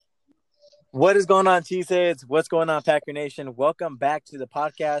What is going on, Cheeseheads? What's going on, Packer Nation? Welcome back to the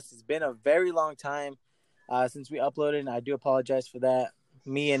podcast. It's been a very long time since we uploaded, and I do apologize for that.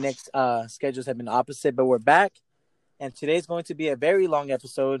 Me and Nick's schedules have been opposite, but we're back, and today's going to be a very long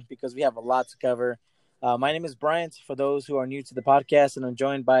episode because we have a lot to cover. My name is Bryant, for those who are new to the podcast, and I'm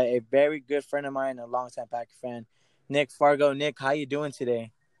joined by a very good friend of mine, a longtime Packer fan, Nick Fargo. Nick, how you doing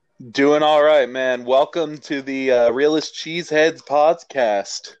today? Doing all right, man. Welcome to the Realist Cheeseheads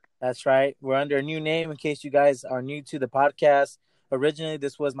podcast. That's right. We're under a new name in case you guys are new to the podcast. Originally,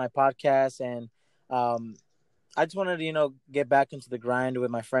 this was my podcast, and I just wanted to, get back into the grind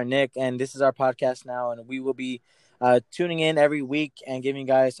with my friend Nick. And this is our podcast now, and we will be tuning in every week and giving you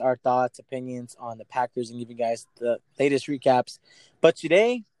guys our thoughts, opinions on the Packers and giving you guys the latest recaps. But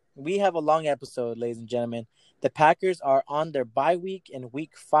today, we have a long episode, ladies and gentlemen. The Packers are on their bye week in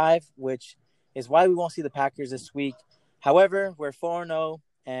week 5, which is why we won't see the Packers this week. However, we're 4-0.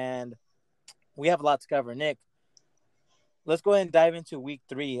 And we have a lot to cover. Nick, let's go ahead and dive into week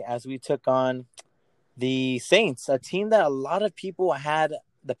 3 as we took on the Saints, a team that a lot of people had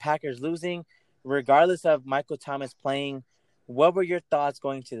the Packers losing, regardless of Michael Thomas playing. What were your thoughts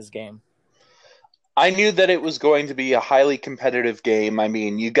going to this game? I knew that it was going to be a highly competitive game. I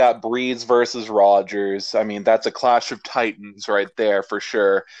mean, you got Breeze versus Rodgers. I mean, that's a clash of titans right there for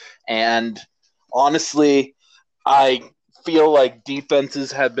sure. And honestly, I feel like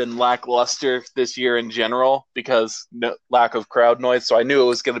defenses have been lackluster this year in general because lack of crowd noise. So I knew it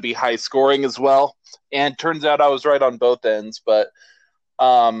was going to be high scoring as well. And turns out I was right on both ends. But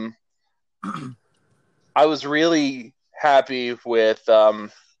I was really happy with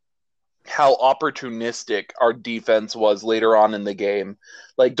how opportunistic our defense was later on in the game.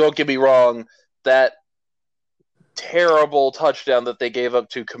 Like, don't get me wrong, that terrible touchdown that they gave up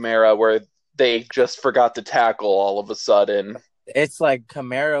to Kamara where they just forgot to tackle all of a sudden. It's like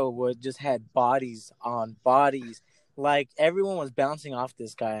Kamara would just had bodies on bodies. Like, everyone was bouncing off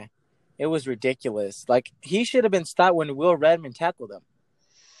this guy. It was ridiculous. Like, he should have been stopped when Will Redmond tackled him.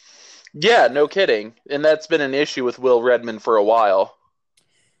 Yeah, no kidding. And that's been an issue with Will Redmond for a while.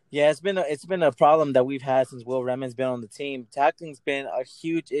 Yeah, it's been a problem that we've had since Will Redmond's been on the team. Tackling's been a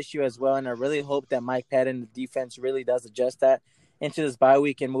huge issue as well, and I really hope that Mike Pettin, the defense, really does adjust that into this bye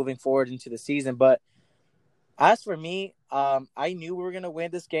week and moving forward into the season. But as for me, I knew we were gonna win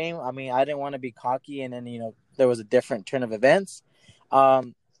this game. I mean, I didn't want to be cocky, and then there was a different turn of events.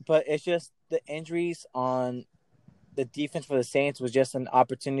 But it's just the injuries on the defense for the Saints was just an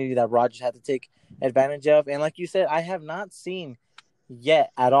opportunity that Rodgers had to take advantage of. And like you said, I have not seen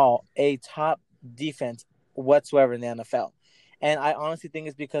yet at all a top defense whatsoever in the NFL. And I honestly think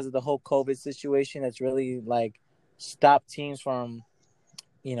it's because of the whole COVID situation that's really like stopped teams from,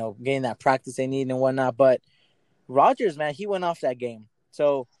 getting that practice they need and whatnot. But Rodgers, man, he went off that game.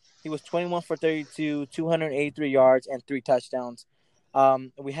 So he was 21 for 32, 283 yards, and 3 touchdowns.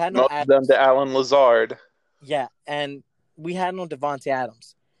 We had no Most of them Adams. to Alan Lazard. Yeah, and we had no Devontae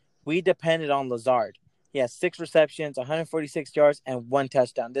Adams. We depended on Lazard. He has 6 receptions, 146 yards, and 1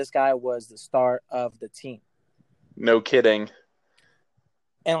 touchdown. This guy was the star of the team. No kidding.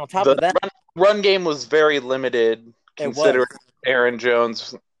 And on top The of that, run game was very limited considering was. Aaron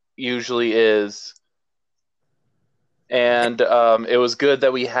Jones usually is. And it was good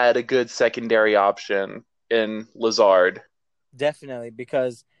that we had a good secondary option in Lazard. Definitely,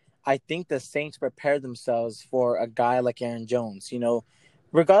 because I think the Saints prepared themselves for a guy like Aaron Jones.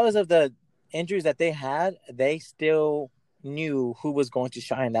 Regardless of the injuries that they had, they still knew who was going to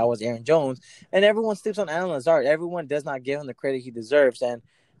shine. That was Aaron Jones. And everyone sleeps on Alan Lazard. Everyone does not give him the credit he deserves. And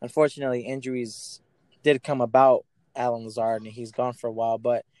unfortunately, injuries did come about Alan Lazard, and he's gone for a while.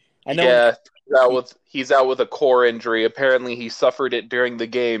 But I know Yeah, he's out with a core injury. Apparently, he suffered it during the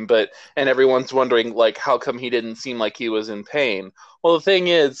game, and everyone's wondering like how come he didn't seem like he was in pain. Well, the thing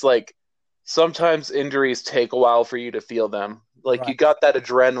is, like, sometimes injuries take a while for you to feel them. Like, you right. got that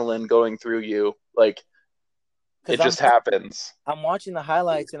adrenaline going through you. Like, it Because just happens. I'm watching the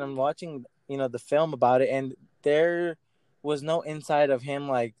highlights and I'm watching, the film about it, and there was no inside of him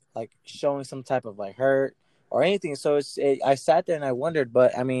like showing some type of like hurt or anything. So I sat there and I wondered,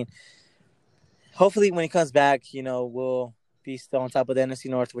 but I mean, hopefully when he comes back, we'll be still on top of the NFC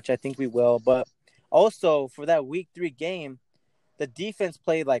North, which I think we will. But also for that week 3 game, the defense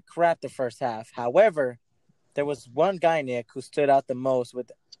played like crap the first half. However, there was one guy, Nick, who stood out the most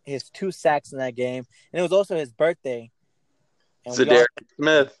with his 2 sacks in that game, and it was also his birthday. And Zadarius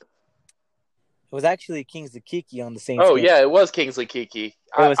Smith. it was actually Kingsley Kiki on the Saints Oh game. yeah, it was Kingsley Kiki.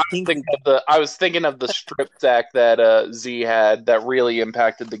 It was Kingsley. I was thinking of the strip sack that Z had that really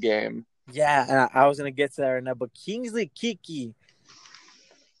impacted the game. Yeah, and I was gonna get to that right now, but Kingsley Kiki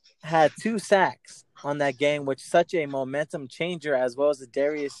had 2 sacks on that game, which such a momentum changer, as well as the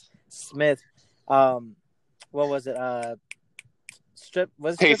Darius Smith. What was it?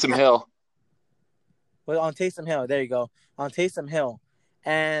 Taysom Hill. Well, on Taysom Hill. There you go. On Taysom Hill.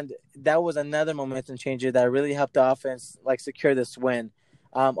 And that was another momentum changer that really helped the offense secure this win.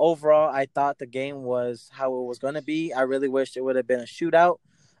 Overall, I thought the game was how it was going to be. I really wished it would have been a shootout.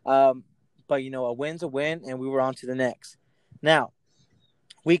 But, a win's a win, and we were on to the next. Now,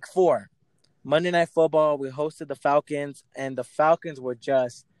 week 4, Monday Night Football, we hosted the Falcons, and the Falcons were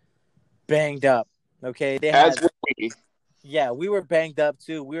just banged up. Okay? Yeah, we were banged up,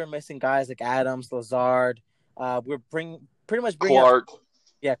 too. We were missing guys like Adams, Lazard. We were pretty much bringing Clark.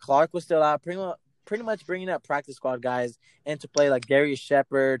 Clark was still out. Pretty much bringing up practice squad guys into play like Darius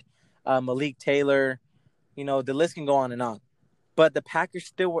Shepard, Malik Taylor. The list can go on and on. But the Packers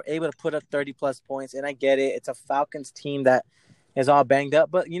still were able to put up 30-plus points, and I get it. It's a Falcons team that is all banged up.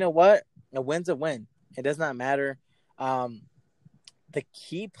 But you know what? A win's a win. It does not matter. The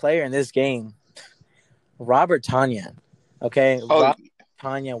key player in this game, Robert Tonyan. Okay? Robert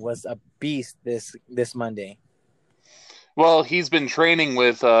Tonyan was a beast this Monday. Well, he's been training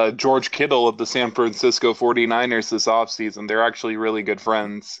with George Kittle of the San Francisco 49ers this offseason. They're actually really good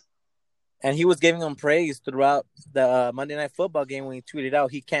friends. And he was giving him praise throughout the Monday Night Football game when he tweeted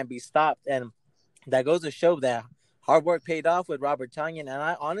out he can't be stopped. And that goes to show that hard work paid off with Robert Tonyan. And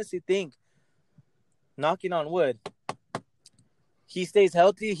I honestly think, knocking on wood, he stays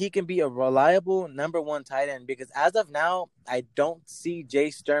healthy, he can be a reliable number 1 tight end. Because as of now, I don't see Jay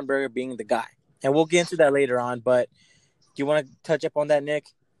Sternberger being the guy. And we'll get into that later on. But do you want to touch up on that, Nick?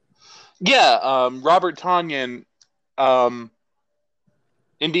 Yeah, Robert Tonyan,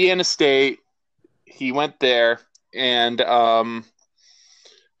 Indiana State, he went there, and I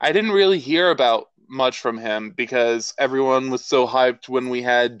didn't really hear about much from him because everyone was so hyped when we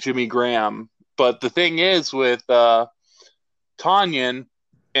had Jimmy Graham. But the thing is with Tonyan,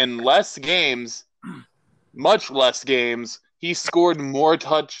 in much less games, he scored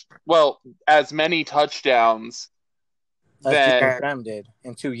as many touchdowns as Jimmy Graham did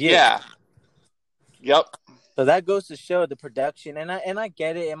in 2 years. Yeah. Yep. So that goes to show the production, and I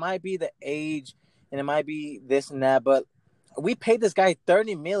get it. It might be the age, and it might be this and that, but we paid this guy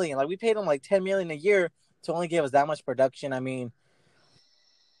 $30 million. We paid him $10 million a year to only give us that much production. I mean,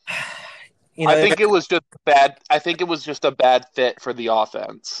 I think it was just bad. I think it was just a bad fit for the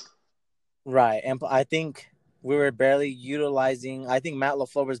offense. Right, and I think we were barely utilizing. I think Matt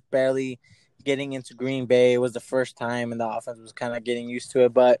LaFleur was barely getting into Green Bay. It was the first time, and the offense was kind of getting used to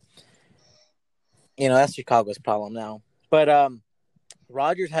it. But that's Chicago's problem now. But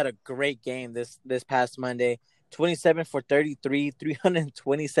Rodgers had a great game this past Monday. 27 for 33,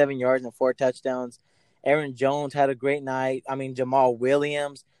 327 yards and 4 touchdowns. Aaron Jones had a great night. I mean, Jamal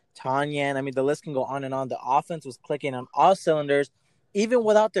Williams, Tonyan. I mean, the list can go on and on. The offense was clicking on all cylinders, even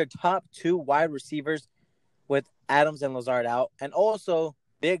without their top 2 wide receivers with Adams and Lazard out. And also,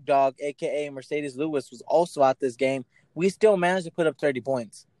 Big Dog, a.k.a. Mercedes Lewis, was also out this game. We still managed to put up 30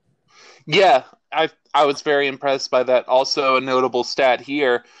 points. Yeah, I was very impressed by that. Also, a notable stat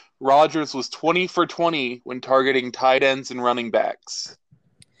here, Rodgers was 20 for 20 when targeting tight ends and running backs.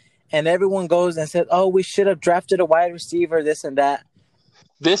 And everyone goes and says, oh, we should have drafted a wide receiver, this and that.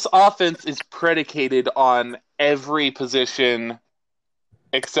 This offense is predicated on every position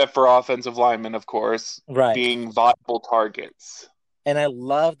except for offensive linemen, of course, right, being viable targets. And I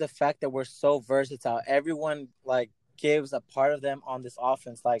love the fact that we're so versatile. Everyone gives a part of them on this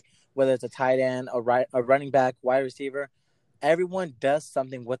offense, whether it's a tight end, a running back, wide receiver. Everyone does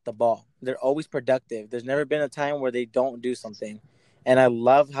something with the ball. They're always productive. There's never been a time where they don't do something. And I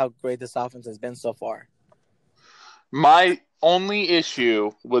love how great this offense has been so far. My only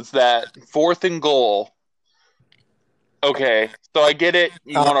issue was that 4th and goal. Okay, so I get it.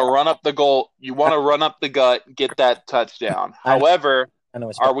 You want to run up the goal. You want to run up the gut, get that touchdown. However,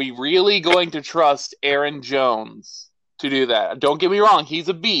 are we really going to trust Aaron Jones to do that? Don't get me wrong. He's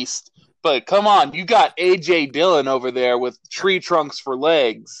a beast. But come on, you got A.J. Dillon over there with tree trunks for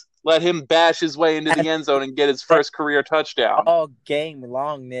legs. Let him bash his way into the end zone and get his first career touchdown. All game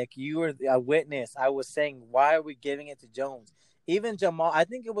long, Nick. You were a witness. I was saying, why are we giving it to Jones? Even Jamal, I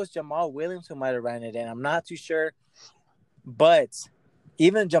think it was Jamal Williams who might have ran it in. I'm not too sure. But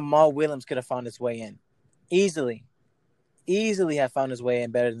even Jamal Williams could have found his way in. Easily have found his way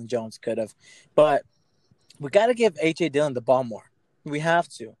in better than Jones could have. But we got to give A.J. Dillon the ball more. We have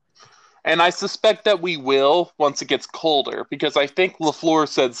to. And I suspect that we will once it gets colder, because I think LaFleur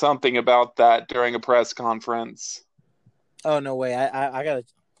said something about that during a press conference. Oh, no way. I got to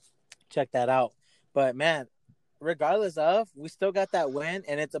check that out. But, man, regardless of, we still got that win,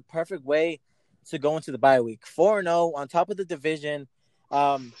 and it's a perfect way to go into the bye week. 4-0 on top of the division.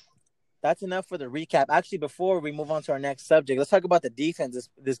 That's enough for the recap. Actually, before we move on to our next subject, let's talk about the defense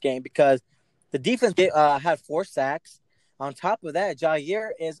this game, because the defense had 4 sacks. On top of that, Jair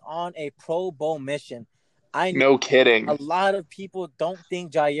is on a Pro Bowl mission. I know No kidding. a lot of people don't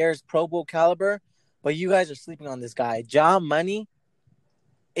think Jair is Pro Bowl caliber, but you guys are sleeping on this guy. John Money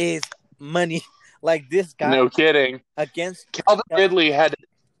is money. Like, this guy No kidding. against Calvin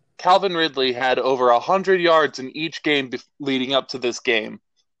Ridley had over 100 yards in each game leading up to this game.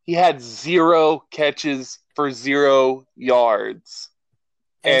 He had 0 catches for 0 yards.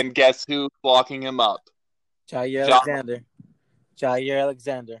 And guess who's blocking him up? Jair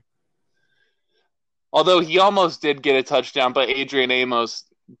Alexander. Although he almost did get a touchdown, but Adrian Amos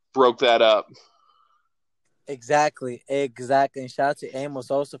broke that up. Exactly. And shout out to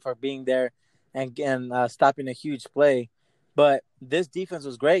Amos also for being there and stopping a huge play. But this defense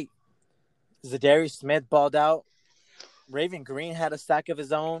was great. Zadarius Smith balled out. Raven Green had a sack of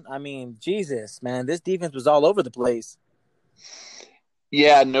his own. I mean, Jesus, man, this defense was all over the place.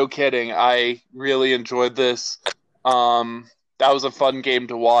 Yeah, no kidding. I really enjoyed this. That was a fun game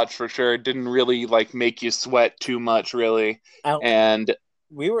to watch for sure. It didn't really make you sweat too much, really. And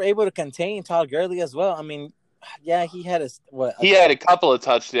we were able to contain Todd Gurley as well. I mean, yeah, he had he had a couple of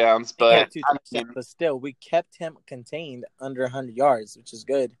touchdowns, but but still, we kept him contained under 100 yards, which is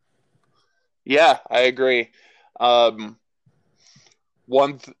good. Yeah, I agree. One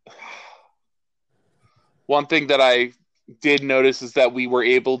thing that I did notice is that we were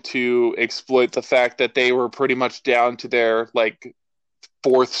able to exploit the fact that they were pretty much down to their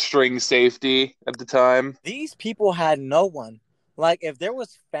 4th string safety at the time. These people had no one. If there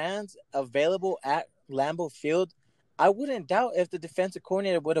was fans available at Lambeau Field, I wouldn't doubt if the defensive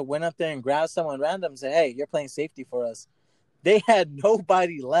coordinator would have went up there and grabbed someone random and said, "Hey, you're playing safety for us." They had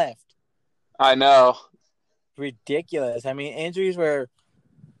nobody left. I know. Ridiculous. I mean, injuries were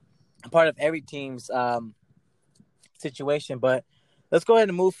a part of every team's situation, but let's go ahead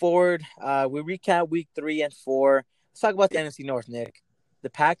and move forward. We recap week 3 and 4. Let's talk about the NFC North, Nick. The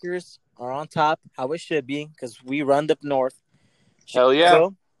Packers are on top, how it should be, because we run up north. Hell yeah.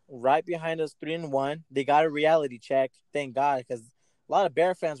 Right behind us, 3-1. They got a reality check, thank God, because a lot of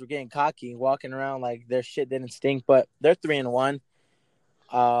Bear fans were getting cocky, walking around like their shit didn't stink, but they're 3-1.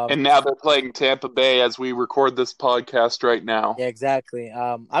 And now they're playing Tampa Bay as we record this podcast right now. Yeah, exactly.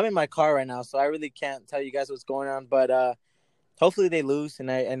 I'm in my car right now, so I really can't tell you guys what's going on. But hopefully they lose,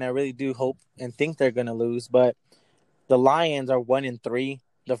 and I really do hope and think they're gonna lose. But the Lions are 1-3.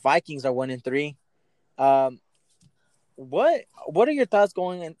 The Vikings are 1-3. What are your thoughts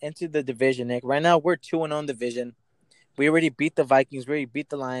going into the division, Nick? Right now we're 2-0 division. We already beat the Vikings. We already beat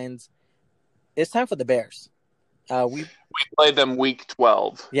the Lions. It's time for the Bears. We play them week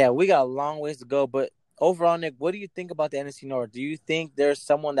 12. Yeah, we got a long ways to go. But overall, Nick, what do you think about the NFC North? Do you think there's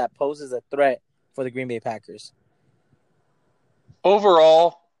someone that poses a threat for the Green Bay Packers?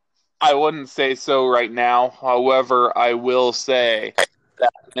 Overall, I wouldn't say so right now. However, I will say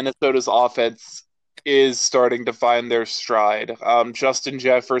that Minnesota's offense is starting to find their stride. Justin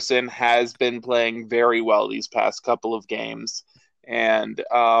Jefferson has been playing very well these past couple of games. And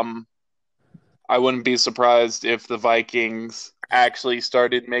I wouldn't be surprised if the Vikings actually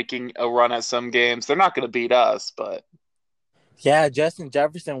started making a run at some games. They're not going to beat us, but... Yeah, Justin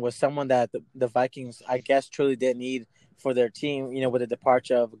Jefferson was someone that the Vikings, I guess, truly did need for their team, with the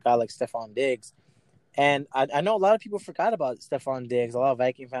departure of a guy like Stephon Diggs. And I know a lot of people forgot about Stephon Diggs. A lot of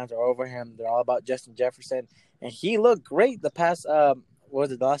Viking fans are over him. They're all about Justin Jefferson. And he looked great the past, the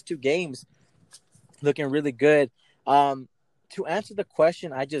last 2 games, looking really good. To answer the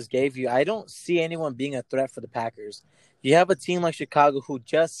question I just gave you, I don't see anyone being a threat for the Packers. You have a team like Chicago who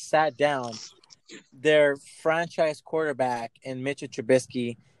just sat down their franchise quarterback in Mitchell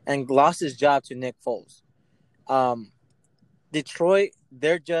Trubisky and lost his job to Nick Foles. Detroit,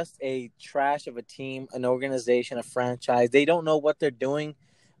 they're just a trash of a team, an organization, a franchise. They don't know what they're doing.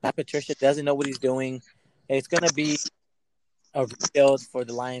 Matt Patricia doesn't know what he's doing. It's going to be a rebuild for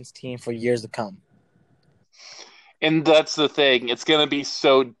the Lions team for years to come. And that's the thing. It's going to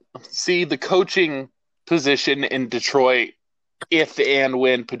be the coaching position in Detroit, if and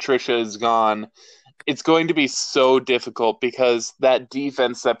when Patricia is gone, it's going to be so difficult because that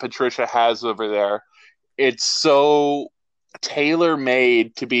defense that Patricia has over there, it's so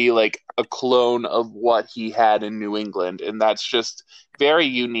tailor-made to be like a clone of what he had in New England. And that's just very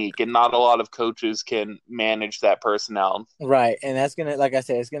unique, and not a lot of coaches can manage that personnel. Right. And that's going to, like I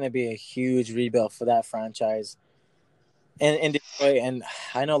said, it's going to be a huge rebuild for that franchise. in Detroit. And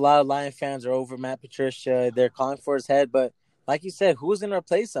I know a lot of Lion fans are over Matt Patricia. They're calling for his head, but like you said, who's going to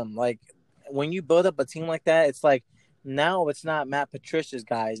replace him? Like when you build up a team like that, it's like now it's not Matt Patricia's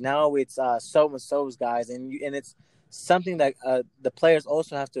guys. Now it's so and so's guys, and it's something that the players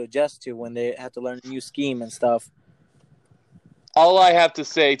also have to adjust to when they have to learn a new scheme and stuff. All I have to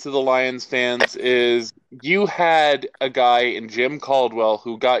say to the Lions fans is you had a guy in Jim Caldwell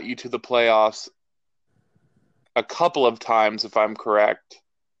who got you to the playoffs a couple of times, if I'm correct.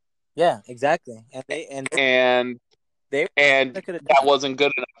 Yeah, exactly. And they could have that done. wasn't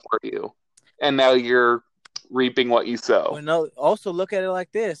good enough for you. And now you're reaping what you sow. Well, no, also look at it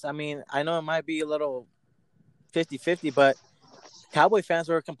like this. I mean, I know it might be a little 50-50, but Cowboy fans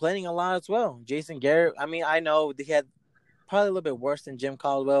were complaining a lot as well. Jason Garrett, I mean, I know he had probably a little bit worse than Jim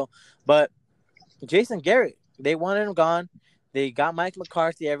Caldwell, but Jason Garrett, they wanted him gone. They got Mike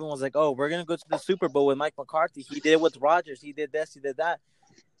McCarthy. Everyone was like, oh, we're going to go to the Super Bowl with Mike McCarthy. He did it with Rodgers. He did this. He did that.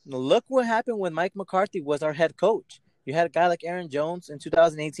 Look what happened when Mike McCarthy was our head coach. You had a guy like Aaron Jones in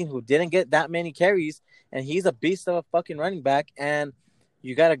 2018 who didn't get that many carries, and he's a beast of a fucking running back. And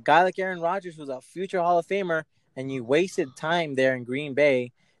you got a guy like Aaron Rodgers who's a future Hall of Famer, and you wasted time there in Green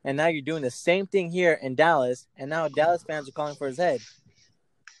Bay. And now you're doing the same thing here in Dallas, and now Dallas fans are calling for his head.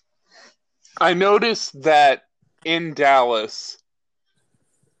 I noticed that in Dallas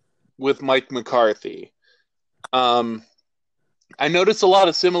with Mike McCarthy, I noticed a lot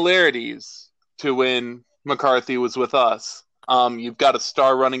of similarities to when McCarthy was with us. You've got a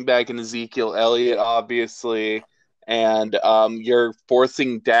star running back in Ezekiel Elliott, obviously, and you're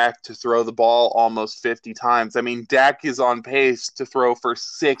forcing Dak to throw the ball almost 50 times. I mean, Dak is on pace to throw for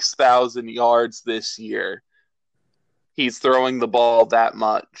 6,000 yards this year. He's throwing the ball that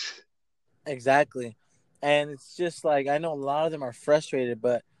much. Exactly. And it's just like I know a lot of them are frustrated,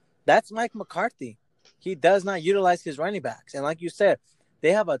 but that's Mike McCarthy. He does not utilize his running backs. And like you said,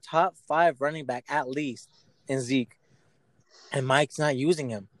 they have a top 5 running back at least in Zeke. And Mike's not using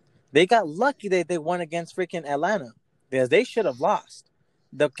him. They got lucky that they won against freaking Atlanta because they should have lost.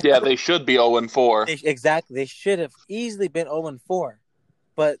 Yeah, they should be 0-4. Exactly. They should have easily been 0-4,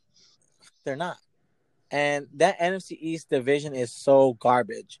 but they're not. And that NFC East division is so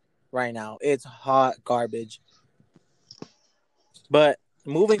garbage right now. It's hot garbage. But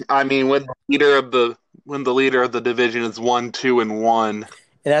moving, I mean, when the leader of the division is 1-2-1,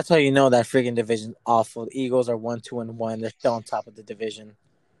 that's how you know that freaking division's awful. The Eagles are 1-2-1. They're still on top of the division.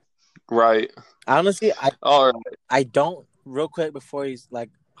 right? Honestly, All right. I don't. Real quick before he's like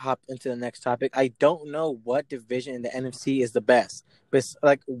hop into the next topic, I don't know what division in the NFC is the best. But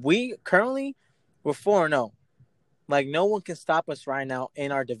like we currently, we're 4-0. Like no one can stop us right now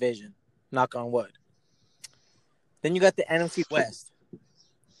in our division. Knock on wood. Then you got the NFC West.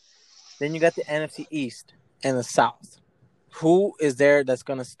 Then you got the NFC East and the South. Who is there that's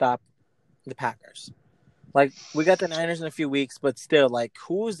going to stop the Packers? Like, we got the Niners in a few weeks, but still, like,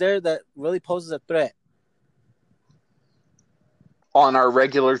 who's there that really poses a threat? On our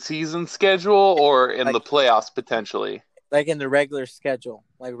regular season schedule or in Like, the playoffs potentially? like in the regular schedule,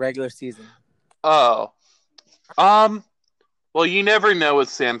 like regular season. Oh. Um well, you never know with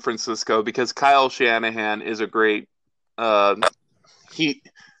San Francisco because Kyle Shanahan is a great he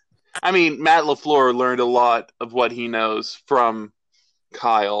Matt LaFleur learned a lot of what he knows from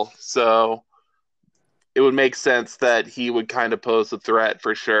Kyle. So it would make sense that he would kind of pose a threat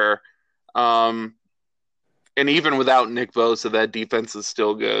for sure. Um and even without Nick Bosa, that defense is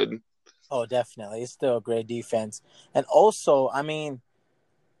still good. Oh, definitely. It's still a great defense. And also, I mean,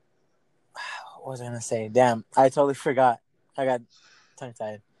 what was I going to say? Damn, I totally forgot. I got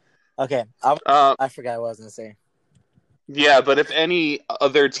tongue-tied. Okay, I forgot what I was going to say. Yeah, but if any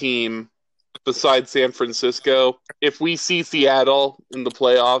other team besides San Francisco, if we see Seattle in the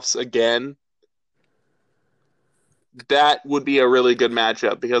playoffs again, that would be a really good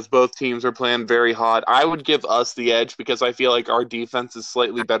matchup because both teams are playing very hot. I would give us the edge because I feel like our defense is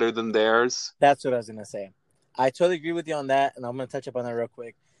slightly better than theirs. That's what I was going to say. I totally agree with you on that, and I'm going to touch up on that real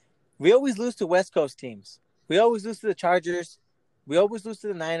quick. We always lose to West Coast teams. We always lose to the Chargers. We always lose to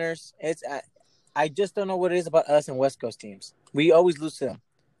the Niners. I just don't know what it is about us and West Coast teams. We always lose to them.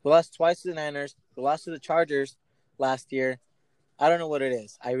 We lost twice to the Niners. We lost to the Chargers last year. I don't know what it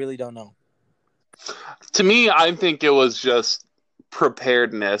is. I really don't know. To me, I think it was just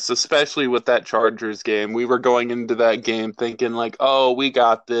preparedness, especially with that Chargers game. We were going into that game thinking like, "Oh, we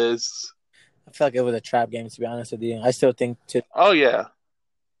got this." I feel like it was a trap game, to be honest with you. I still think to. Oh yeah.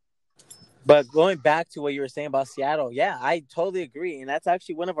 But going back to what you were saying about Seattle, yeah, I totally agree, and that's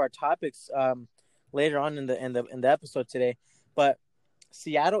actually one of our topics later on in the episode today. But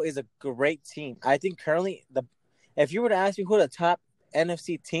Seattle is a great team. I think currently If you were to ask me who are the top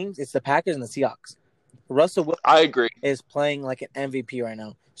NFC teams, it's the Packers and the Seahawks. Russell Wilson I agree. is playing like an MVP right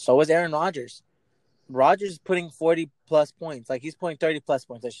now. So is Aaron Rodgers. Rodgers is putting 40-plus points. Like, he's putting 30-plus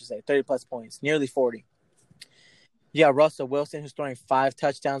points, I should say. 30-plus points. Nearly 40. Yeah, Russell Wilson, who's throwing 5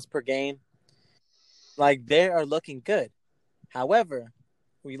 touchdowns per game. Like, they are looking good. However,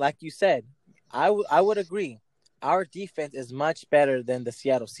 like you said, I would agree. Our defense is much better than the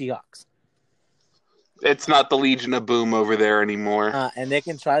Seattle Seahawks. It's not the Legion of Boom over there anymore. And they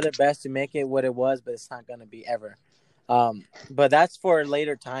can try their best to make it what it was, but it's not going to be ever. But that's for a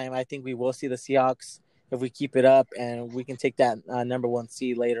later time. I think we will see the Seahawks if we keep it up, and we can take that number 1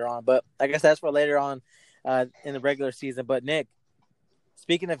 seed later on. But I guess that's for later on in the regular season. But, Nick,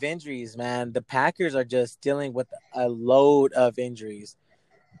 speaking of injuries, man, the Packers are just dealing with a load of injuries.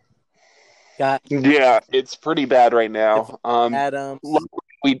 Yeah, it's pretty bad right now. Adams.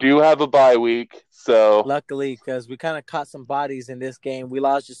 We do have a bye week, so luckily, because we kind of caught some bodies in this game. We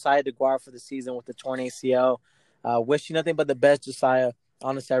lost Josiah DeGuara for the season with the torn ACL. Wish you nothing but the best, Josiah.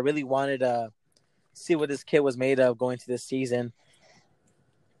 Honestly, I really wanted to see what this kid was made of going to this season.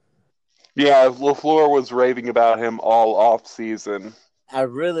 Yeah, LaFleur was raving about him all off season. I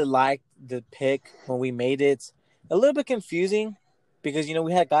really liked the pick when we made it. A little bit confusing because,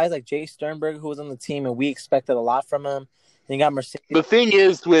 we had guys like Jay Sternberger who was on the team, and we expected a lot from him. And you got Mercedes. The thing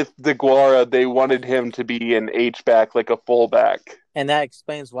is, with DeGuara, they wanted him to be an H-back, like a fullback. And that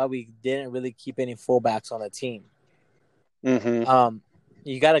explains why we didn't really keep any fullbacks on the team. Mm-hmm.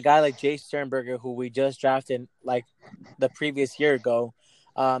 You got a guy like Jay Sternberger who we just drafted like the previous year ago.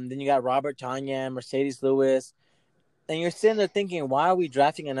 Then you got Robert Tonyan, Mercedes Lewis. And you're sitting there thinking, why are we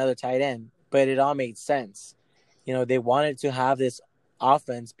drafting another tight end? But it all made sense. They wanted to have this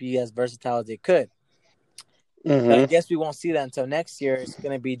offense be as versatile as they could. Mm-hmm. But I guess we won't see that until next year. It's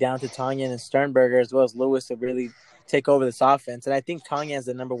going to be down to Tonyan and Sternberger as well as Lewis to really take over this offense. And I think Tonyan is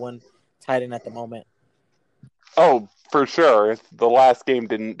the number 1 tight end at the moment. Oh, for sure. If the last game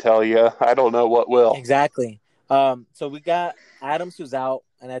didn't tell you, I don't know what will. Exactly. So we got Adams who's out,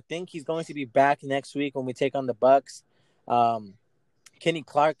 and I think he's going to be back next week when we take on the Bucks. Kenny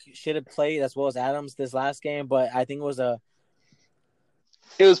Clark should have played as well as Adams this last game, but I think it was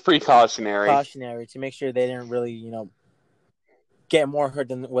precautionary. Cautionary to make sure they didn't really, get more hurt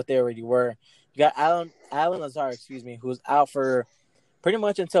than what they already were. You got Alan Lazar, who's out for pretty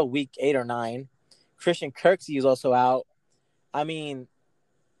much until week 8 or 9. Christian Kirksey is also out. I mean,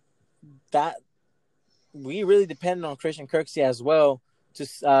 that we really depend on Christian Kirksey as well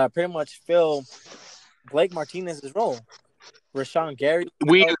to pretty much fill Blake Martinez's role. Rashawn Gary.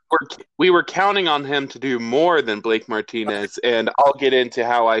 We were counting on him to do more than Blake Martinez, and I'll get into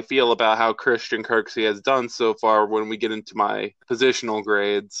how I feel about how Christian Kirksey has done so far when we get into my positional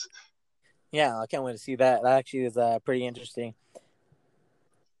grades. Yeah, I can't wait to see that. That actually is pretty interesting.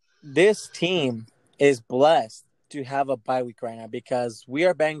 This team is blessed to have a bye week right now because we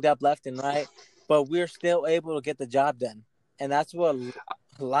are banged up left and right, but we're still able to get the job done. And that's what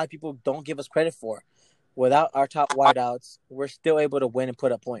a lot of people don't give us credit for. Without our top wideouts, we're still able to win and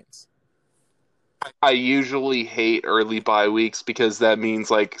put up points. I usually hate early bye weeks because that means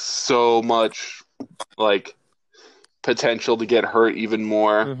so much potential to get hurt even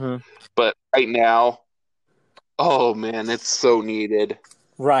more. Mm-hmm. But right now, oh man, it's so needed.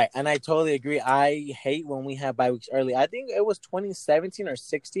 Right, and I totally agree. I hate when we have bye weeks early. I think it was 2017 or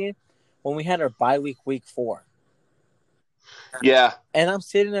 16 when we had our bye week 4. Yeah. And I'm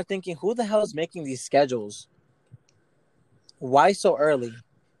sitting there thinking, who the hell is making these schedules? Why so early?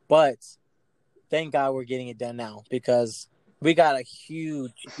 But thank God we're getting it done now because we got a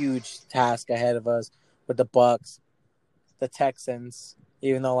huge, huge task ahead of us with the Bucks, the Texans.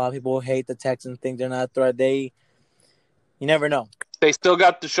 Even though a lot of people hate the Texans, think they're not a threat, you never know. They still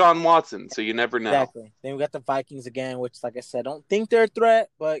got Deshaun Watson, so you never know. Exactly. Then we got the Vikings again, which, like I said, don't think they're a threat,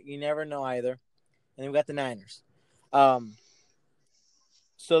 but you never know either. And then we got the Niners.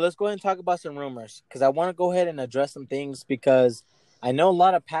 So let's go ahead and talk about some rumors because I want to go ahead and address some things because I know a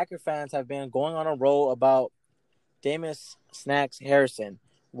lot of Packer fans have been going on a roll about Jameis Snacks Harrison.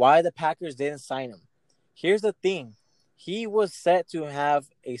 Why the Packers didn't sign him. Here's the thing. He was set to have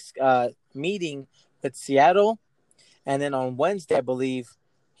a meeting with Seattle, and then on Wednesday, I believe,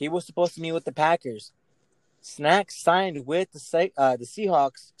 he was supposed to meet with the Packers. Snacks signed with the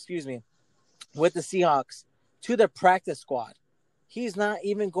Seahawks, with the Seahawks to the practice squad. He's not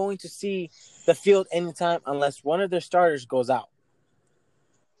even going to see the field anytime unless one of their starters goes out.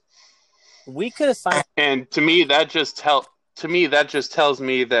 We could have signed. And to me, that just tells me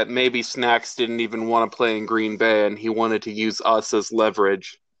that maybe Snacks didn't even want to play in Green Bay, and he wanted to use us as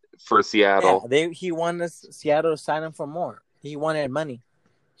leverage for Yeah, Seattle. he wanted Seattle to sign him for more. He wanted money.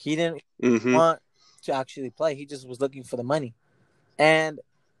 He didn't Mm-hmm. want to actually play. He just was looking for the money. And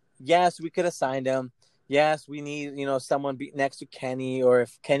yes, we could have signed him. Yes, we need, someone next to Kenny, or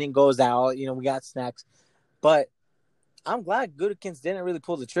if Kenny goes out, we got snacks. But I'm glad Goodikins didn't really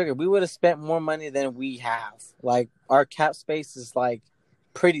pull the trigger. We would have spent more money than we have. Like, our cap space is like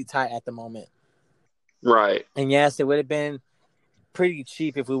pretty tight at the moment. Right. And yes, it would have been pretty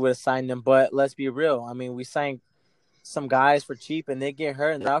cheap if we would have signed them. But let's be real. I mean, we signed some guys for cheap and they get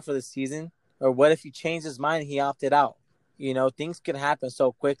hurt and they're out for the season. Or what if he changed his mind and he opted out? Things could happen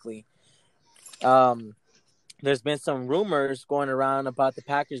so quickly. There's been some rumors going around about the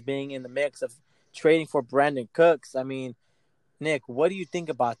Packers being in the mix of trading for Brandon Cooks. I mean, Nick, what do you think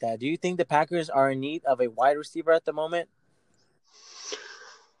about that? Do you think the Packers are in need of a wide receiver at the moment?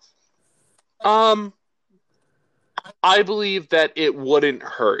 I believe that it wouldn't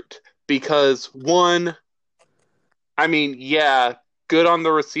hurt because, one, I mean, yeah, good on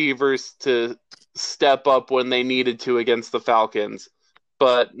the receivers to step up when they needed to against the Falcons,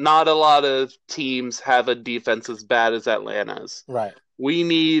 but not a lot of teams have a defense as bad as Atlanta's. Right. We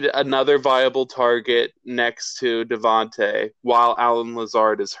need another viable target next to Devontae while Allen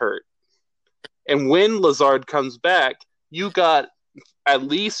Lazard is hurt. And when Lazard comes back, you got, at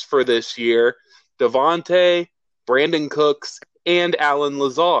least for this year, Devontae, Brandon Cooks, and Allen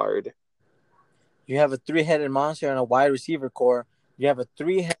Lazard. You have a three-headed monster on a wide receiver core. You have a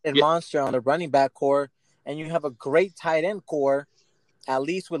three-headed monster on the running back core. And you have a great tight end core, at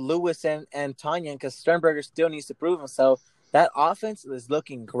least with Lewis and Tonyan, because Sternberger still needs to prove himself. That offense is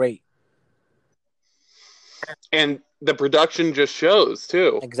looking great. And the production just shows,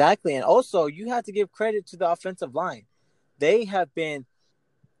 too. Exactly. And also, you have to give credit to the offensive line. They have been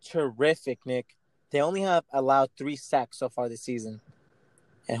terrific, Nick. They only have allowed 3 sacks so far this season.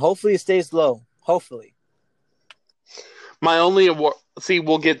 And hopefully it stays low. Hopefully. My only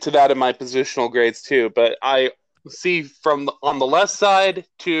we'll get to that in my positional grades too, but I see on the left side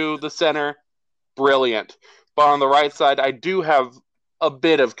to the center, brilliant. But on the right side, I do have a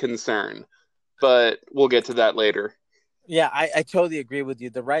bit of concern, but we'll get to that later. Yeah, I totally agree with you.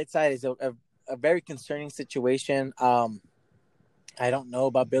 The right side is a very concerning situation. I don't know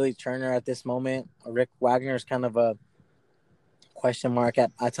about Billy Turner at this moment. Rick Wagner is kind of a question mark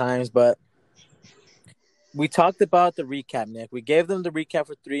at times, but we talked about the recap, Nick. We gave them the recap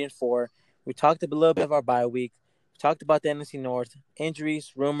for 3 and 4. We talked a little bit of our bye week. We talked about the NFC North,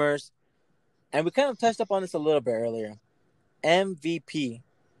 injuries, rumors, and we kind of touched up on this a little bit earlier. MVP.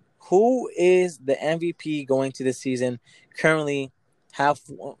 Who is the MVP going to the season? Currently,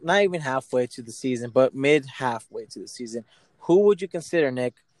 not even halfway to the season, but mid-halfway to the season. Who would you consider,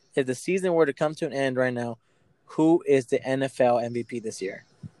 Nick, if the season were to come to an end right now? Who is the NFL MVP this year?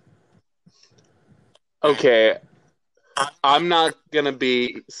 Okay, I'm not going to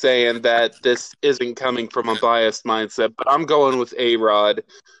be saying that this isn't coming from a biased mindset, but I'm going with A-Rod.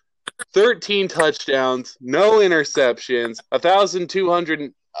 13 touchdowns, no interceptions,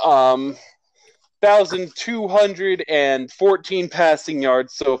 1,214 passing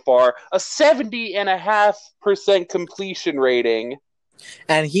yards so far, a 70.5% completion rating.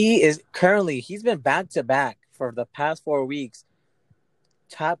 And he's been back-to-back for the past 4 weeks,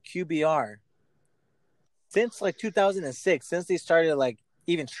 top QBR. Since 2006, since they started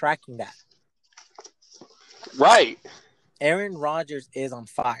even tracking that. Right. Aaron Rodgers is on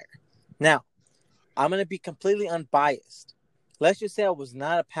fire. Now, I'm going to be completely unbiased. Let's just say I was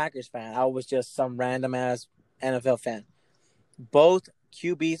not a Packers fan. I was just some random-ass NFL fan. Both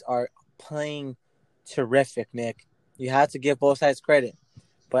QBs are playing terrific, Nick. You have to give both sides credit.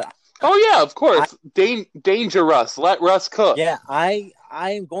 But yeah, of course. Danger Russ. Let Russ cook. Yeah, I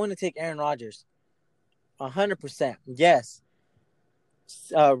am going to take Aaron Rodgers. 100%. Yes.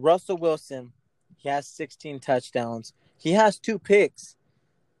 Russell Wilson, he has 16 touchdowns. He has 2 picks.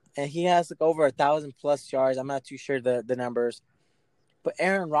 And he has over 1,000+ yards. I'm not too sure the numbers. But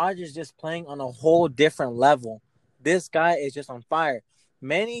Aaron Rodgers just playing on a whole different level. This guy is just on fire.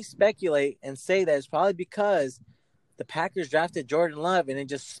 Many speculate and say that it's probably because the Packers drafted Jordan Love and it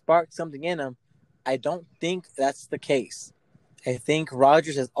just sparked something in him. I don't think that's the case. I think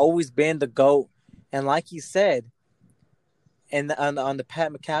Rodgers has always been the GOAT. And like he said, on the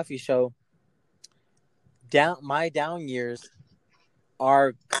Pat McAfee show, my down years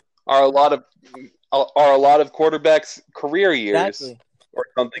are a lot of quarterbacks' career years, exactly. Or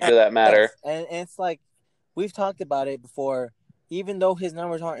something to that matter. Yes. And it's like we've talked about it before. Even though his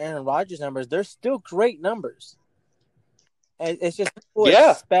numbers aren't Aaron Rodgers' numbers, they're still great numbers. It's just people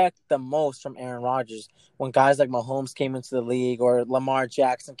Yeah. expect the most from Aaron Rodgers. When guys like Mahomes came into the league or Lamar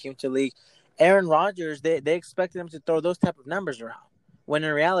Jackson came to the league, Aaron Rodgers, they expected him to throw those type of numbers around. When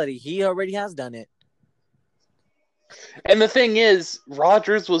in reality, he already has done it. And the thing is,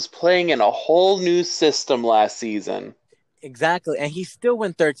 Rodgers was playing in a whole new system last season. Exactly, and he still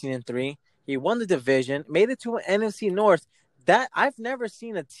went 13-3. He won the division, made it to an NFC North. That I've never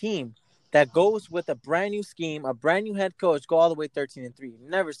seen a team that goes with a brand new scheme, a brand new head coach, go all the way 13-3.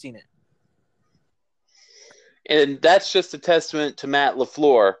 Never seen it. And that's just a testament to Matt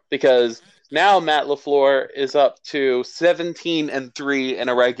LaFleur, because now Matt LaFleur is up to 17-3 in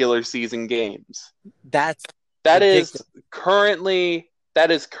a regular season games. That ridiculous. is currently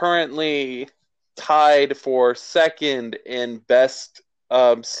tied for second in best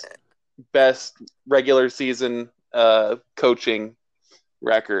regular season coaching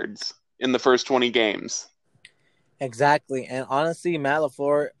records in the first 20 games. Exactly. And honestly, Matt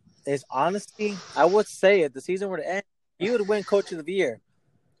LaFleur is I would say if the season were to end, he would win Coach of the Year.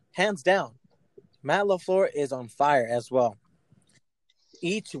 Hands down. Matt LaFleur is on fire as well.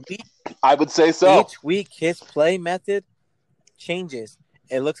 Each week, I would say so. Each week, his play method changes.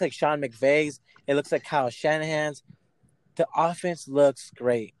 It looks like Sean McVay's. It looks like Kyle Shanahan's. The offense looks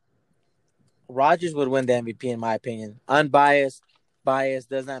great. Rodgers would win the MVP in my opinion. Unbiased, biased,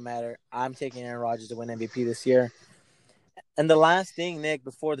 does not matter. I'm taking Aaron Rodgers to win MVP this year. And the last thing, Nick,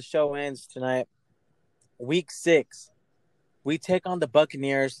 before the show ends tonight, Week 6, we take on the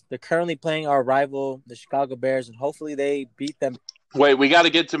Buccaneers. They're currently playing our rival, the Chicago Bears, and hopefully they beat them. Wait, we got to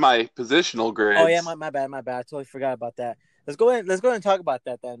get to my positional grids. Oh yeah, my bad. I totally forgot about that. Let's go ahead and talk about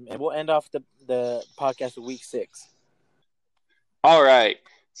that then, and we'll end off the podcast with Week 6. All right.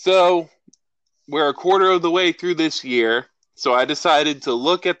 So we're a quarter of the way through this year, so I decided to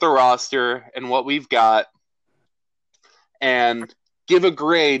look at the roster and what we've got and give a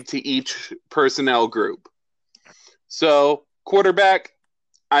grade to each personnel group. So quarterback,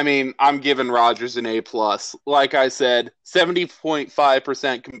 I'm giving Rodgers an A+. Like I said,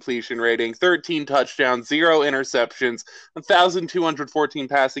 70.5% completion rating, 13 touchdowns, 0 interceptions, 1,214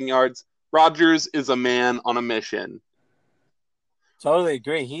 passing yards. Rodgers is a man on a mission. Totally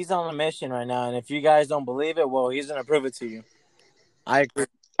agree. He's on a mission right now, and if you guys don't believe it, well, he's going to prove it to you. I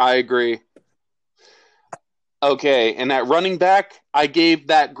agree. Okay, and at running back, I gave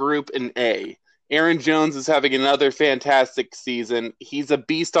that group an A. Aaron Jones is having another fantastic season. He's a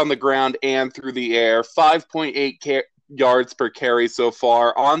beast on the ground and through the air. 5.8 yards per carry so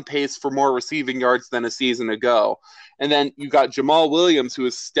far, on pace for more receiving yards than a season ago. And then you got Jamal Williams, who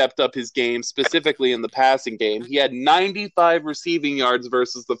has stepped up his game, specifically in the passing game. He had 95 receiving yards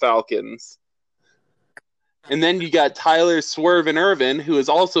versus the Falcons. And then you got Tyler Swerve Irvin, who has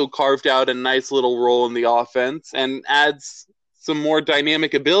also carved out a nice little role in the offense and adds some more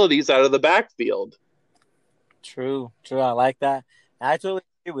dynamic abilities out of the backfield. True. I like that. I totally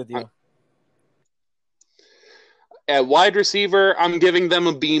agree with you. At wide receiver, I'm giving them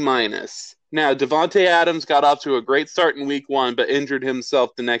a B-. Now, Devontae Adams got off to a great start in Week 1, but injured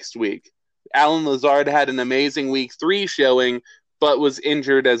himself the next week. Allen Lazard had an amazing Week 3 showing, but was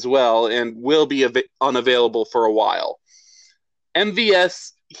injured as well and will be unavailable for a while.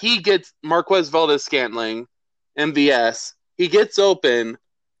 MVS, he gets Marquez Valdes-Scantling, MVS, he gets open,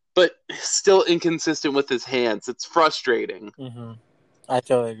 but still inconsistent with his hands. It's frustrating. Mm-hmm. I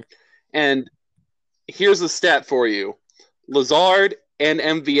totally agree. And here's a stat for you. Lazard and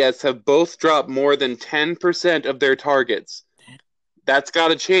MVS have both dropped more than 10% of their targets. That's got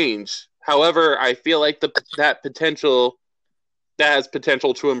to change. However, I feel like that has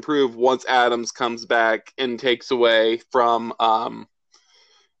potential to improve once Adams comes back and takes away from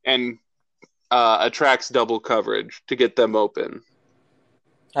and attracts double coverage to get them open.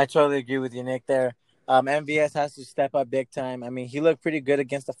 I totally agree with you, Nick, there. MVS has to step up big time. He looked pretty good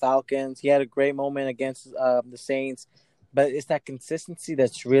against the Falcons. He had a great moment against the Saints. But it's that consistency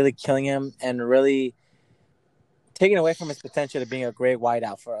that's really killing him and really taking away from his potential to being a great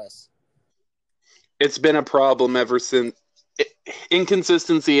wideout for us. It's been a problem ever since.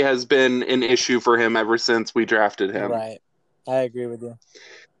 Inconsistency has been an issue for him ever since we drafted him. Right. I agree with you.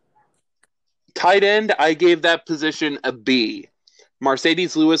 Tight end, I gave that position a B.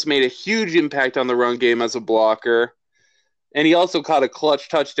 Mercedes Lewis made a huge impact on the run game as a blocker, and he also caught a clutch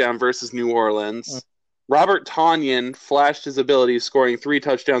touchdown versus New Orleans. Robert Tonyan flashed his ability, scoring 3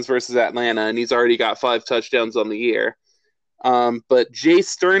 touchdowns versus Atlanta, and he's already got 5 touchdowns on the year. But Jay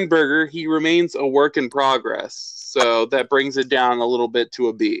Sternberger, he remains a work in progress, so that brings it down a little bit to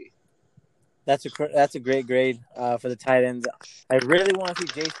a B. That's a great grade for the tight ends. I really want to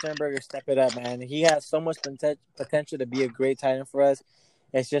see Jay Sternberger step it up, man. He has so much potential to be a great tight end for us.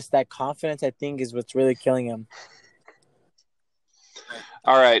 It's just that confidence, I think, is what's really killing him.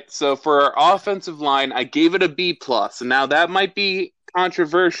 All right. So for our offensive line, I gave it a B plus. And now that might be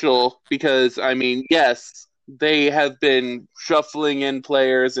controversial because I mean, yes, they have been shuffling in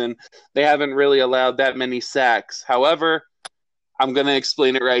players and they haven't really allowed that many sacks. However, I'm going to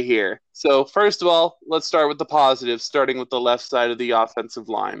explain it right here. So, first of all, let's start with the positives, starting with the left side of the offensive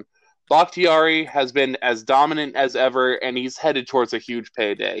line. Bakhtiari has been as dominant as ever, and he's headed towards a huge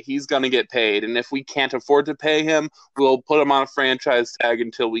payday. He's going to get paid, and if we can't afford to pay him, we'll put him on a franchise tag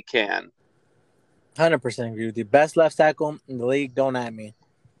until we can. 100% agree with you. Best left tackle in the league. Don't at me.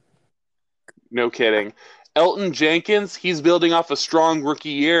 No kidding. Elton Jenkins, he's building off a strong rookie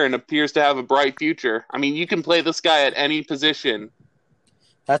year and appears to have a bright future. I mean, you can play this guy at any position.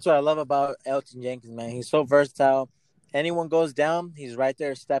 That's what I love about Elton Jenkins, man. He's so versatile. Anyone goes down, he's right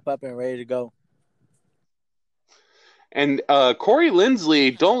there, step up and ready to go. And Corey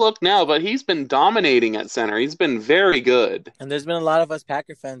Linsley, don't look now, but he's been dominating at center. He's been very good. And there's been a lot of us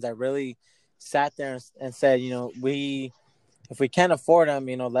Packer fans that really sat there and said, if we can't afford him,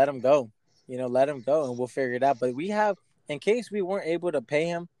 let him go. Let him go and we'll figure it out. But we have, in case we weren't able to pay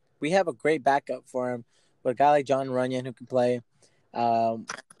him, we have a great backup for him with a guy like John Runyon who can play.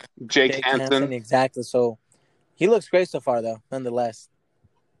 Jake Hansen. Exactly. So he looks great so far, though, nonetheless.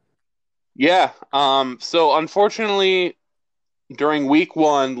 Yeah. So unfortunately, during week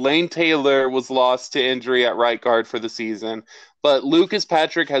 1, Lane Taylor was lost to injury at right guard for the season, but Lucas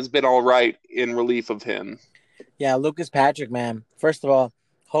Patrick has been all right in relief of him. Yeah, Lucas Patrick, man. First of all,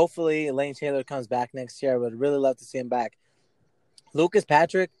 hopefully Lane Taylor comes back next year. I would really love to see him back. Lucas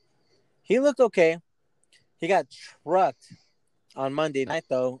Patrick, he looked okay. He got trucked on Monday night,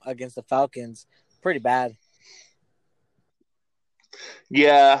 though, against the Falcons. Pretty bad.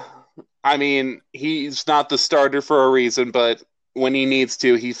 Yeah. I mean, he's not the starter for a reason, but when he needs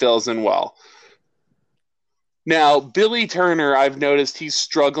to, he fills in well. Now, Billy Turner, I've noticed he's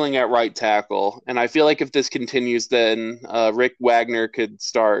struggling at right tackle, and I feel like if this continues, then Rick Wagner could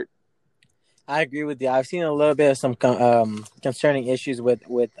start. I agree with you. I've seen a little bit of some concerning issues with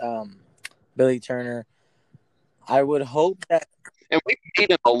Billy Turner. I would hope that. And we paid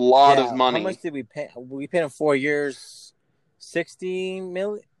him a lot of money. How much did we pay? We paid him 4 years, 60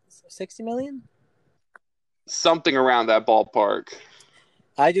 million. 60 million? Something around that ballpark.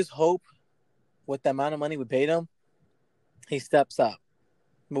 I just hope with the amount of money we paid him, he steps up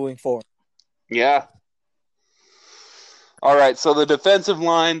moving forward. Yeah. All right, so the defensive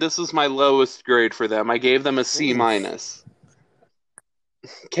line, this is my lowest grade for them. I gave them a C minus.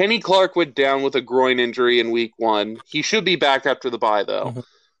 Kenny Clark went down with a groin injury in week 1. He should be back after the bye, though. Mm-hmm.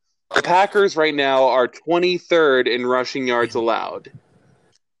 The Packers right now are 23rd in rushing yards allowed.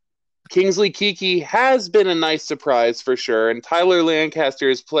 Kingsley Keke has been a nice surprise for sure, and Tyler Lancaster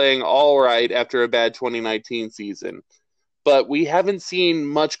is playing all right after a bad 2019 season. But we haven't seen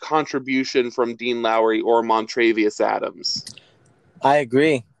much contribution from Dean Lowry or Montravius Adams. I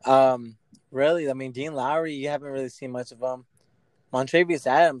agree. Really, I mean, Dean Lowry, you haven't really seen much of him. Montravius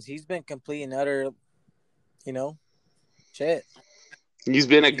Adams, he's been complete and utter, shit. He's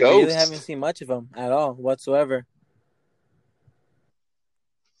been a ghost. Really haven't seen much of him at all whatsoever.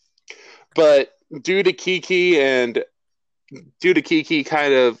 But due to Keke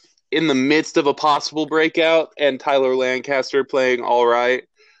kind of in the midst of a possible breakout and Tyler Lancaster playing all right,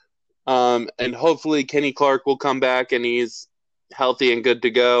 and hopefully Kenny Clark will come back and he's healthy and good to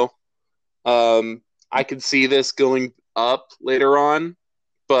go. I could see this going up later on,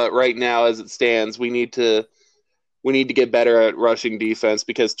 but right now as it stands, we need to get better at rushing defense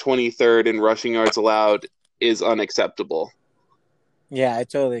because 23rd in rushing yards allowed is unacceptable. Yeah, I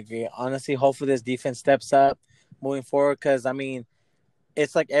totally agree. Honestly, hopefully this defense steps up moving forward because, I mean,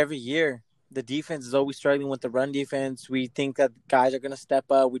 it's like every year the defense is always struggling with the run defense. We think that guys are going to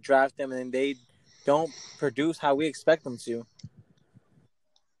step up. We draft them, and they don't produce how we expect them to.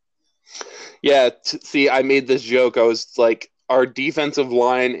 Yeah, see, I made this joke. I was like, our defensive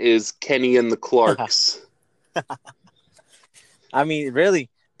line is Kenny and the Clarks. I mean, really,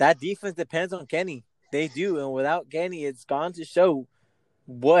 that defense depends on Kenny. They do, and without Kenny, it's gone to show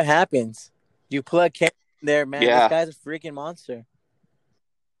what happens. You plug Kenny in there, man. Yeah. This guy's a freaking monster.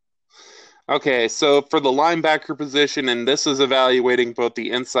 Okay, so for the linebacker position, and this is evaluating both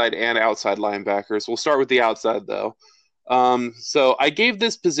the inside and outside linebackers. We'll start with the outside, though. So I gave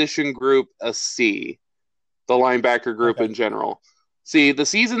this position group a C, the linebacker group in general. See, the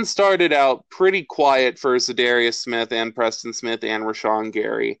season started out pretty quiet for Zadarius Smith and Preston Smith and Rashawn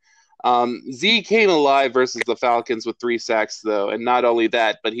Gary. Z came alive versus the Falcons with 3 sacks, though, and not only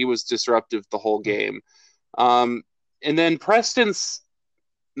that, but he was disruptive the whole game. And then Preston's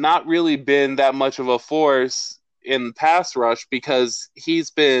not really been that much of a force in pass rush because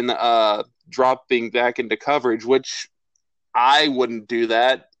he's been dropping back into coverage, which I wouldn't do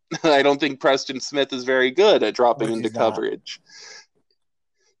that. I don't think Preston Smith is very good at dropping Which into is not. coverage.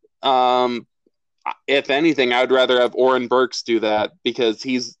 If anything, I would rather have Oren Burks do that because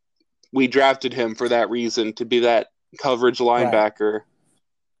we drafted him for that reason, to be that coverage linebacker. Right.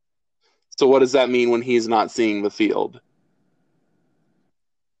 So what does that mean when he's not seeing the field?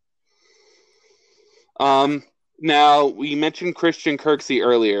 Now, we mentioned Christian Kirksey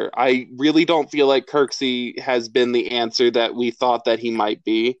earlier. I really don't feel like Kirksey has been the answer that we thought that he might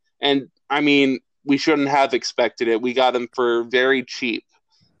be. And, I mean, we shouldn't have expected it. We got him for very cheap.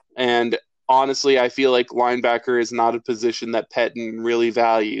 And honestly, I feel like linebacker is not a position that Pettine really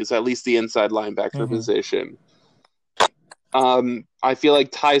values, at least the inside linebacker position. I feel like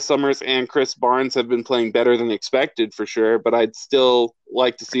Ty Summers and Chris Barnes have been playing better than expected for sure, but I'd still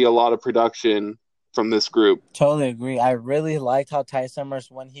like to see a lot of production from this group. Totally agree. I really liked how Ty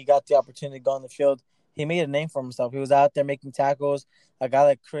Summers, when he got the opportunity to go on the field, he made a name for himself. He was out there making tackles. A guy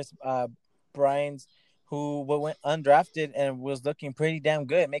like Chris Bryans, who went undrafted and was looking pretty damn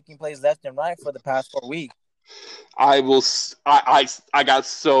good, making plays left and right for the past 4 weeks. I got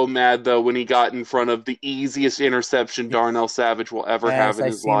so mad though when he got in front of the easiest interception Darnell Savage will ever have in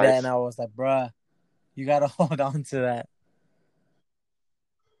his life. That and I was like, bruh, you got to hold on to that.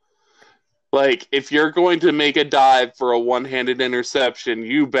 Like, if you're going to make a dive for a one-handed interception,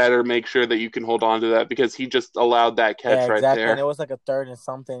 you better make sure that you can hold on to that because he just allowed that catch right there. And it was like a 3rd and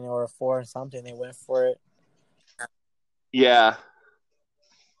something or a 4 and something. They went for it. Yeah.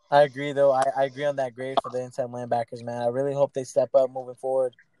 I agree, though. I agree on that grade for the inside linebackers, man. I really hope they step up moving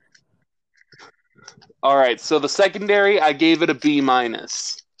forward. All right, so the secondary, I gave it a B-.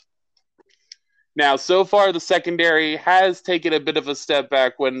 Now, so far, the secondary has taken a bit of a step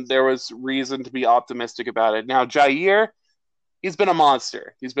back when there was reason to be optimistic about it. Now, Jair, he's been a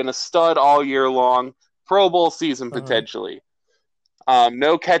monster. He's been a stud all year long. Pro Bowl season, potentially.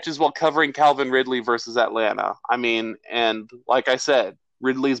 No catches while covering Calvin Ridley versus Atlanta. I mean, and like I said,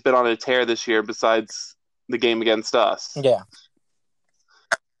 Ridley's been on a tear this year besides the game against us. Yeah.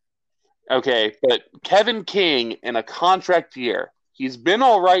 Okay, but Kevin King in a contract year, he's been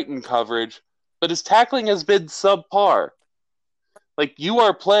all right in coverage, but his tackling has been subpar. Like, you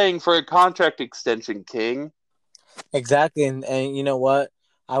are playing for a contract extension, King. Exactly, and you know what?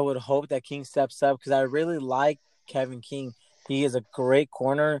 I would hope that King steps up because I really like Kevin King. He is a great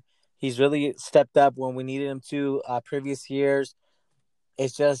corner. He's really stepped up when we needed him to previous years.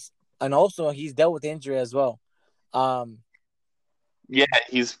 It's just, and also he's dealt with injury as well. Yeah,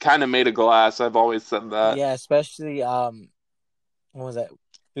 he's kind of made of glass. I've always said that. Yeah, especially what was that?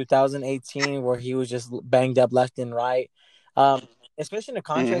 2018, where he was just banged up left and right. Especially in a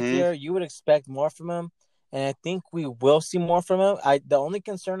contract year, you would expect more from him, and I think we will see more from him. The only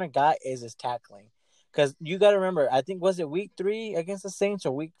concern I got is his tackling, because you got to remember, I think was it week 3 against the Saints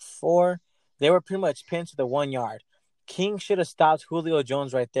or week 4, they were pretty much pinned to the 1 yard. King should have stopped Julio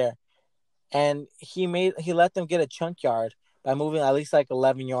Jones right there, and he let them get a chunk yard by moving at least like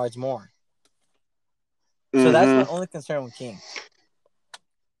 11 yards more. So that's my only concern with King.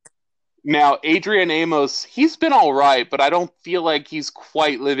 Now, Adrian Amos, he's been all right, but I don't feel like he's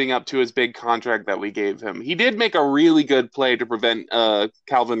quite living up to his big contract that we gave him. He did make a really good play to prevent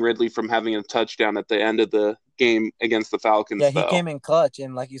Calvin Ridley from having a touchdown at the end of the game against the Falcons. Yeah, he came in clutch,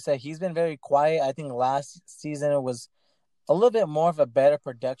 and like you said, he's been very quiet. I think last season it was a little bit more of a better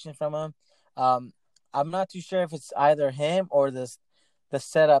production from him. I'm not too sure if it's either him or the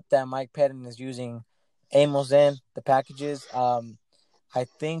setup that Mike Pettine is using Amos in, the packages. I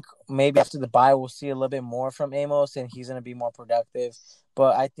think maybe after the bye we'll see a little bit more from Amos, and he's going to be more productive.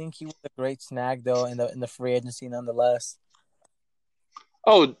 But I think he was a great snag though in the free agency nonetheless.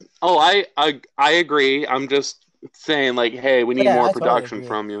 I agree. I'm just saying, like, hey, we need more production totally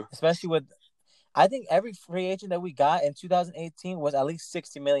from you. Especially with, I think every free agent that we got in 2018 was at least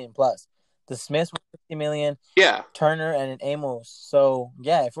 $60 million plus. The Smiths were $50 million. Yeah. Turner and an Amos. So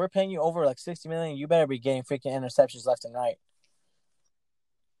yeah, if we're paying you over like $60 million, you better be getting freaking interceptions left and right.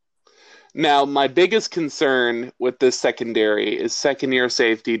 Now, my biggest concern with this secondary is second-year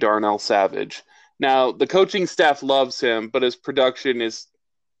safety Darnell Savage. Now, the coaching staff loves him, but his production is,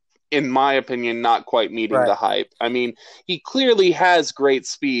 in my opinion, not quite meeting the hype. I mean, he clearly has great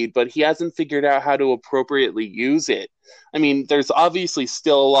speed, but he hasn't figured out how to appropriately use it. I mean, there's obviously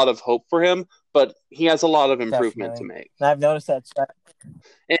still a lot of hope for him, but he has a lot of improvement to make. And I've noticed that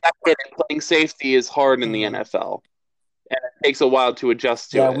And I get it, playing safety is hard in the Mhm. NFL, and it takes a while to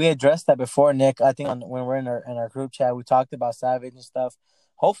adjust to Yeah, it. we addressed that before, Nick. I think when we're in our group chat, we talked about Savage and stuff.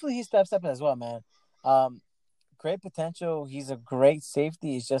 Hopefully, he steps up as well, man. Um, Great potential. He's a great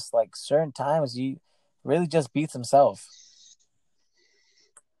safety. It's just like certain times he really just beats himself.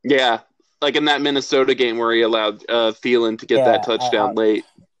 Yeah, like in that Minnesota game where he allowed Thielen to get that Yeah, touchdown late.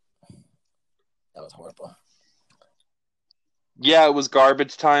 that was horrible. Yeah, it was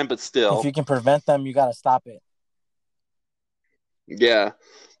garbage time, but If still. you can prevent them, you got to stop it. Yeah.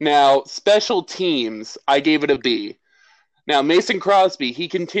 Now, special teams, I gave it a B. Now, Mason Crosby, he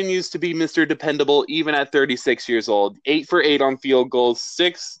continues to be Mr. Dependable even at 36 years old. 8 for 8 on field goals,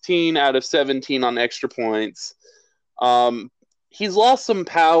 16 out of 17 on extra points. He's lost some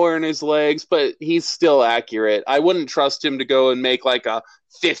power in his legs, but he's still accurate. I wouldn't trust him to go and make like a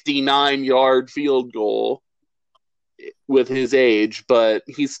 59-yard field goal with his age, but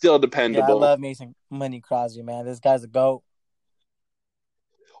he's still Yeah, I dependable. love Mason Money Crosby, man. This guy's a goat.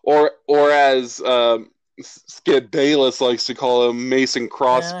 Or as Skip Bayless likes to call him, Mason I hate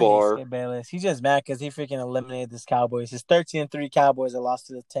Crossbar. Skip Bayless. He's just mad because he freaking eliminated this Cowboys. His 13-3 Cowboys that lost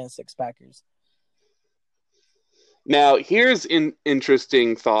to the 10-6 Packers. Now, here's an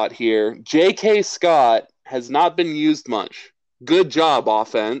interesting thought here. J.K. Scott has not been used much. Good job,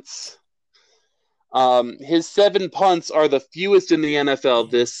 offense. His 7 punts are the fewest in the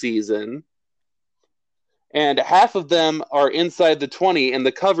NFL this season, and half of them are inside the 20, and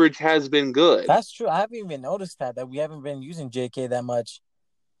the coverage has been good That's true. I haven't even noticed that we haven't been using JK that much.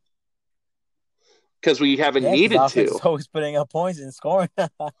 because we haven't Yeah, because needed offense is to. always putting up points and scoring.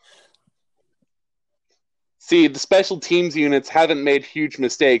 See, the special teams units haven't made huge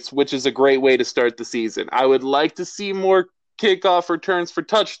mistakes, which is a great way to start the season. I would like to see more kickoff returns for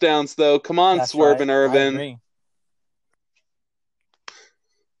touchdowns, though. Come on, That's Swerve right. and I Irvin. agree.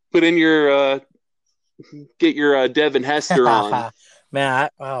 Put in your get your Devin Hester on. Man,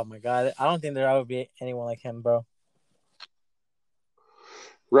 oh my god, I don't think there ever be anyone like him, bro.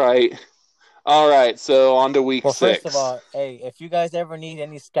 Right. All right. So on to week Well, first of 6. all, hey, if you guys ever need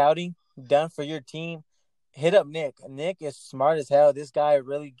any scouting done for your team, hit up Nick. Nick is smart as hell. This guy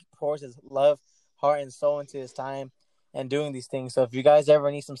really pours his love, heart, and soul into his time and doing these things. So if you guys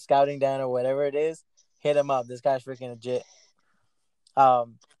ever need some scouting done or whatever it is, hit him up. This guy's freaking legit.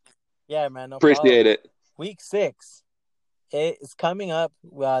 Um, yeah, man, no problem. Appreciate it. Week 6. It's coming up.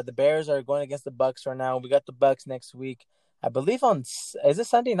 The Bears are going against the Bucks right now. We got the Bucks next week. I believe is it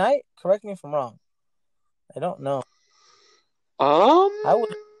Sunday night? Correct me if I'm wrong. I don't know. I would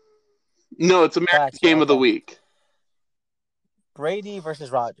No, it's America's gotcha. game of the Okay. week. Brady versus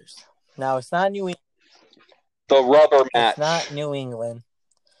Rodgers. Now it's not The rubber it's match. not New England,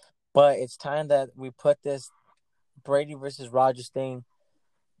 but it's time that we put this Brady versus Rodgers thing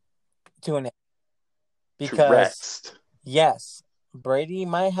to an end. To Because rest. yes, Brady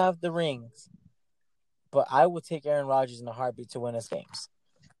might have the rings, but I would take Aaron Rodgers in a heartbeat to win us games.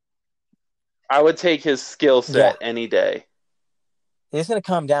 I would take his skill Yeah, set any day. it's gonna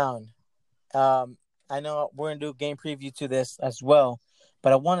come down. I know we're gonna do a game preview to this as well,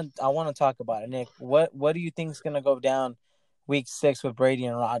 but I want to talk about it. Nick, what do you think is gonna go down week 6 with Brady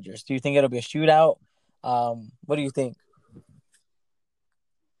and Rodgers? Do you think it'll be a shootout? What do you think?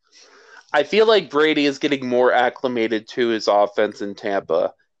 I feel like Brady is getting more acclimated to his offense in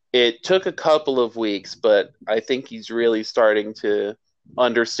Tampa. It took a couple of weeks, but I think he's really starting to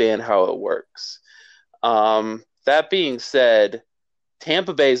understand how it works. That being said,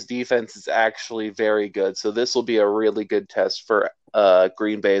 Tampa Bay's defense is actually very good, so this will be a really good test for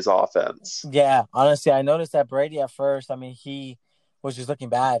Green Bay's offense. Yeah, honestly, I noticed that Brady at first. I mean, he was just looking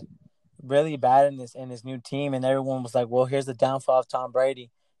bad, really bad in his new team, and everyone was like, "Well, here's the downfall of Tom Brady.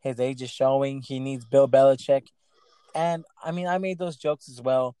 His age is showing. He needs Bill Belichick." And I mean, I made those jokes as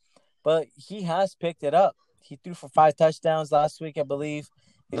well, but he has picked it up. He threw for 5 touchdowns last week, I believe.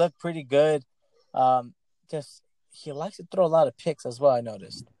 He looked pretty good. Um, just he likes to throw a lot of picks as well. I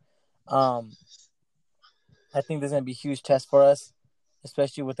noticed. Um, I think this is gonna be a huge test for us,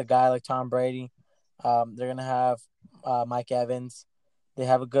 especially with a guy like Tom Brady. They're gonna have Mike Evans. They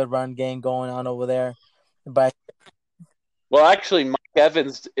have a good run game going on over there, but Well, actually, Mike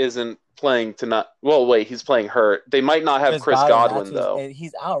Evans isn't playing tonight. Well, wait, he's playing hurt. They might not have Chris Chris Godwin, that's Godwin, who's though.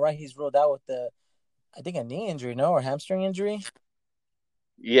 he's out, right? He's ruled out with I think a knee injury, no, or hamstring injury.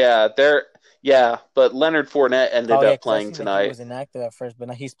 But Leonard Fournette Oh ended yeah, up because I playing seen that he tonight. was inactive at first, but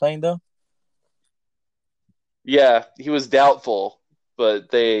now he's playing though. Yeah, he was doubtful,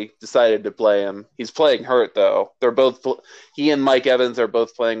 but they decided to play him. He's playing hurt though. He and Mike Evans are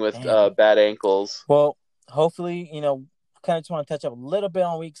both playing with Damn. bad ankles. Well, hopefully, kind of just want to touch up a little bit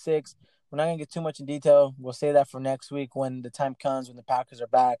on Week 6. We're not going to get too much in detail. We'll save that for next week when the time comes, when the Packers are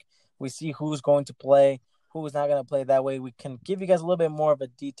back. We see who's going to play, who's not going to play. That way we can give you guys a little bit more of a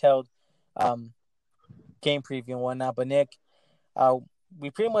detailed game preview and whatnot. But, Nick, we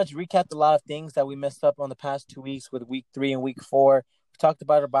pretty much recapped a lot of things that we messed up on the past 2 weeks with Week 3 and Week 4. We talked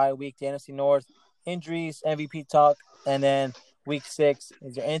about our bye week, the NFC North, injuries, MVP talk, and then Week 6.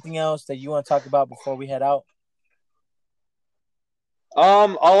 Is there anything else that you want to talk about before we head out?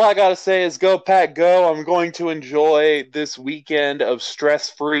 All I gotta say is go Pack go. I'm going to enjoy this weekend of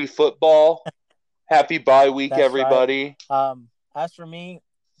stress-free football. Happy bye week, That's everybody. Right. As for me,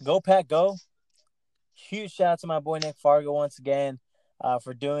 go Pack go. Huge shout out to my boy Nick Fargo once again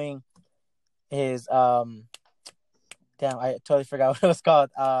for doing his damn, I totally forgot what it was called.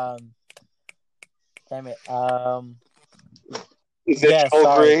 Damn it.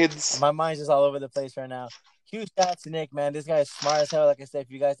 Grades. My mind's just all over the place right now. Huge shout out to Nick, man. This guy is smart as hell. Like I said,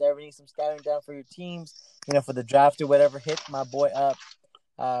 if you guys ever need some scouting down for your teams, for the draft or whatever, hit my boy up.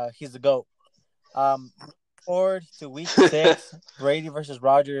 He's the GOAT. Forward to Week 6, Brady versus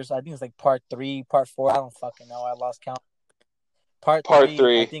Rodgers. I think it's like part 3, part 4. I don't fucking know. I lost count. Part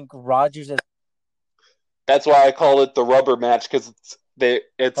 3. I think Rodgers is. That's why I call it the rubber match, because it's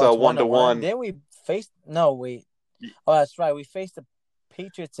a 1-1. Then we faced. No, wait. Oh, that's right. We faced the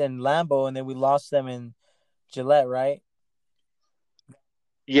Patriots in Lambeau, and then we lost them in Gillette, right?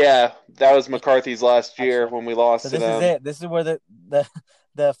 Yeah, that was McCarthy's last year when we lost to them. This is it. This is where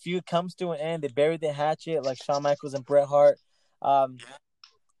the feud comes to an end. They buried the hatchet like Shawn Michaels and Bret Hart.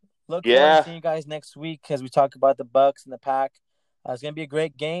 Look forward to seeing you guys next week as we talk about the Bucs and the Pack. It's going to be a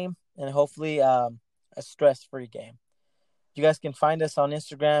great game and hopefully a stress-free game. You guys can find us on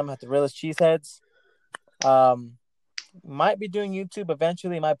Instagram at The Realest Cheeseheads. Might be doing YouTube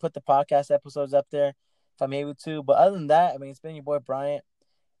eventually. Might put the podcast episodes up there if I'm able to. But other than that, it's been your boy Bryant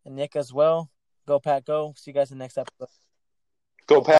and Nick as well. Go Pack, go. See you guys in the next episode. Go Pack.